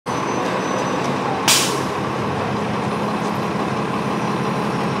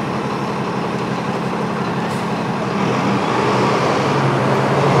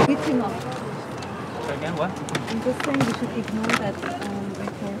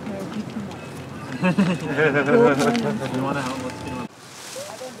We want to help. Let's get him.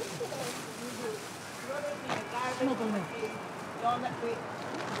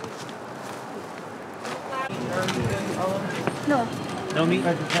 No. No meat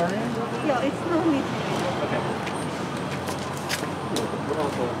vegetarian? No, it's no meat. Okay.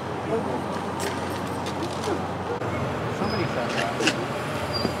 Somebody said that.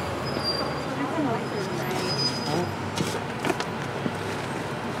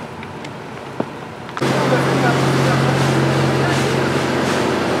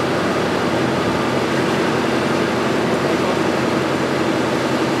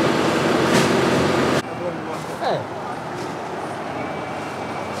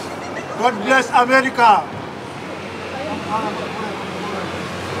 God bless America.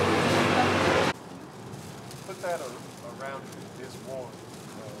 Put that around this wall.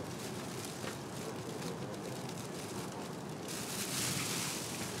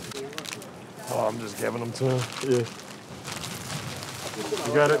 Oh, I'm just giving them to him. Yeah.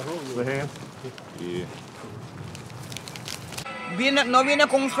 You got it? The hand? Yeah. No vine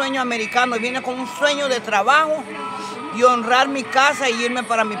con un sueño americano, vine con un sueño de trabajo y honrar mi casa y irme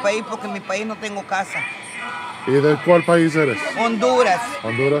para mi país porque en mi país no tengo casa. ¿Y de cuál país eres? Honduras.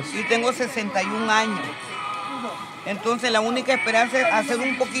 Honduras. Y tengo 61 años. Entonces la única esperanza es hacer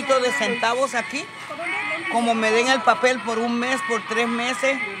un poquito de centavos aquí, como me den el papel por un mes, por 3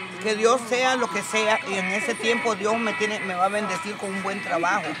 meses, que Dios sea lo que sea y en ese tiempo Dios me va a bendecir con un buen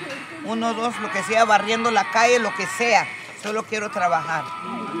trabajo. 1, 2, lo que sea, barriendo la calle, lo que sea. Solo quiero trabajar.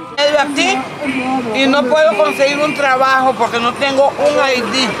 Estoy aquí y no puedo conseguir un trabajo porque no tengo un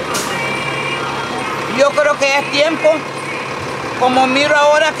ID. Yo creo que es tiempo, como miro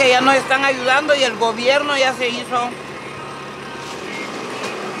ahora que ya nos están ayudando y el gobierno ya se hizo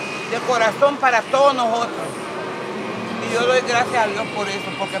de corazón para todos nosotros. Y yo doy gracias a Dios por eso,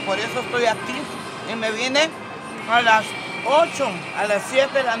 porque por eso estoy aquí y me vine a las 8, a las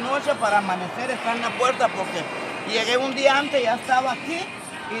 7 de la noche para amanecer, estar en la puerta porque llegué un día antes, ya estaba aquí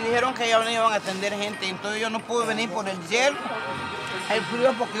y dijeron que ya no iban a atender gente. Entonces yo no pude venir por el hielo, el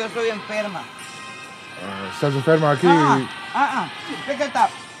frío, porque yo estoy enferma. ¿Estás enferma aquí? Pick it up.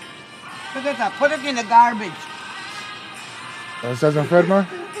 Pick it up. Put it in the garbage. ¿Estás enferma?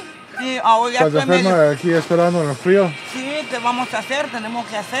 Sí, ahora ya ¿Estás estoy enferma medio... aquí esperando en el frío? Sí, ¿qué vamos a hacer? Tenemos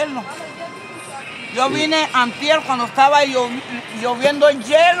que hacerlo. Yo vine antier cuando estaba lloviendo en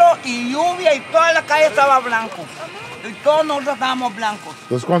hielo y lluvia y toda la calle estaba blanco. Y todos nosotros estábamos blancos.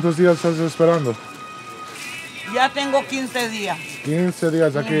 ¿Pues cuántos días estás esperando? Ya tengo 15 días. 15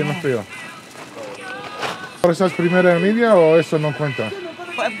 días aquí en el frío. ¿Ahora estás primera en línea o eso no cuenta?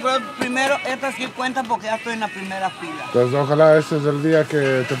 Pues primero, esta sí cuenta porque ya estoy en la primera fila. Pues ojalá ese es el día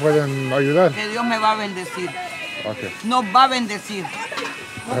que te pueden ayudar. Que Dios me va a bendecir. Okay. Nos va a bendecir.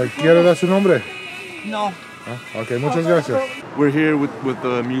 ¿Quiere dar su nombre? No. Okay, muchas gracias. We're here with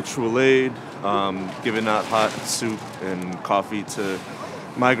Mutual Aid, giving out hot soup and coffee to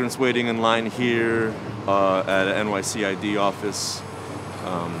migrants waiting in line here at an NYCID office.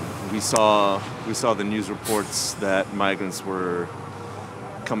 We saw the news reports that migrants were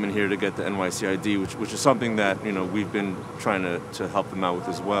coming here to get the NYCID, which is something that we've been trying to help them out with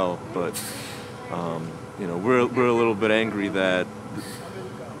as well. But we're a little bit angry that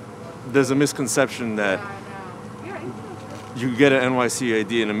there's a misconception that you get an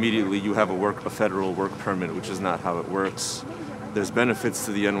NYCID and immediately you have a federal work permit, which is not how it works. There's benefits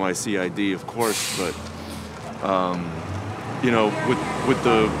to the NYCID, of course, but with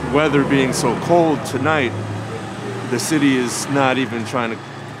the weather being so cold tonight, the city is not even trying to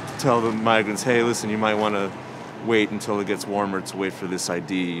tell the migrants, hey, listen, you might want to wait until it gets warmer to wait for this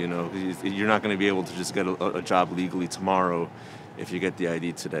ID. You're not going to be able to just get a job legally tomorrow if you get the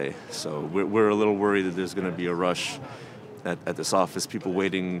ID today. So we're a little worried that there's going to be a rush at this office, people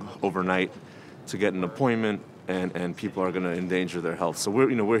waiting overnight to get an appointment, and people are going to endanger their health. So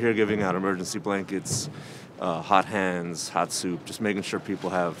we're here giving out emergency blankets, hot hands, hot soup, just making sure people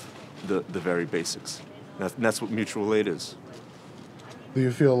have the very basics. That's what Mutual Aid is. Do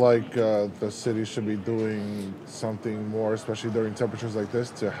you feel like the city should be doing something more, especially during temperatures like this,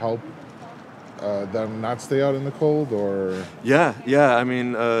 to help them not stay out in the cold, or? Yeah. I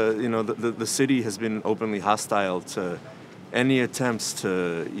mean, the city has been openly hostile to any attempts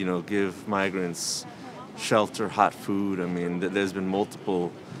to, give migrants shelter, hot food. I mean, there's been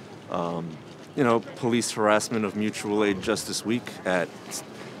multiple, police harassment of Mutual Aid just this week at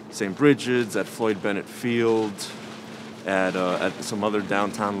St. Bridget's, at Floyd Bennett Field, at some other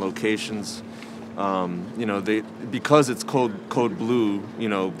downtown locations. Because it's code blue,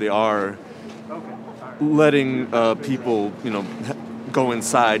 they are letting people, go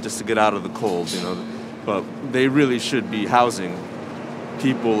inside just to get out of the cold, you know. But they really should be housing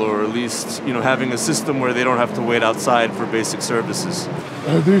people, or at least, you know, having a system where they don't have to wait outside for basic services.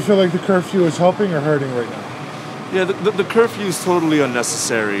 Do you feel like the curfew is helping or hurting right now? Yeah, the curfew is totally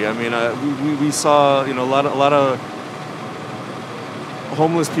unnecessary. I mean, we saw, you know, a lot of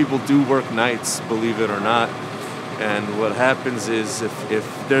homeless people do work nights, believe it or not. And what happens is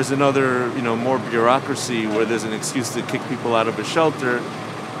if there's another, you know, more bureaucracy where there's an excuse to kick people out of a shelter,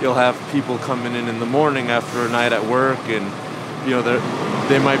 you'll have people coming in the morning after a night at work, and you know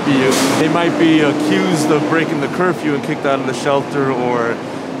they might be accused of breaking the curfew and kicked out of the shelter. Or,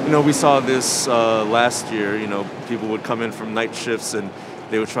 you know, we saw this last year. You know, people would come in from night shifts and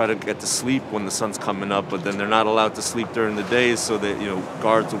they would try to get to sleep when the sun's coming up, but then they're not allowed to sleep during the day, so that, you know,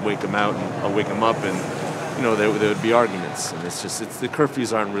 guards would wake them up, and you know, there would be arguments. And it's the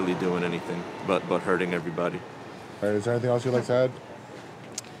curfews aren't really doing anything but hurting everybody. All right, is there anything else you'd like to add?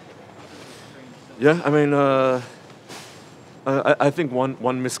 Yeah, I mean, I think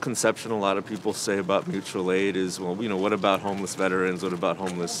one misconception a lot of people say about mutual aid is, well, you know, what about homeless veterans? What about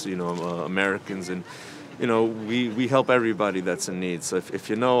homeless, you know, Americans? And, you know, we help everybody that's in need. So if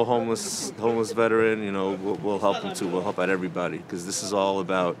you know a homeless veteran, you know, we'll help them too. We'll help out everybody, because this is all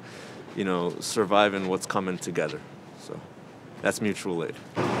about, you know, surviving what's coming together. So that's mutual aid.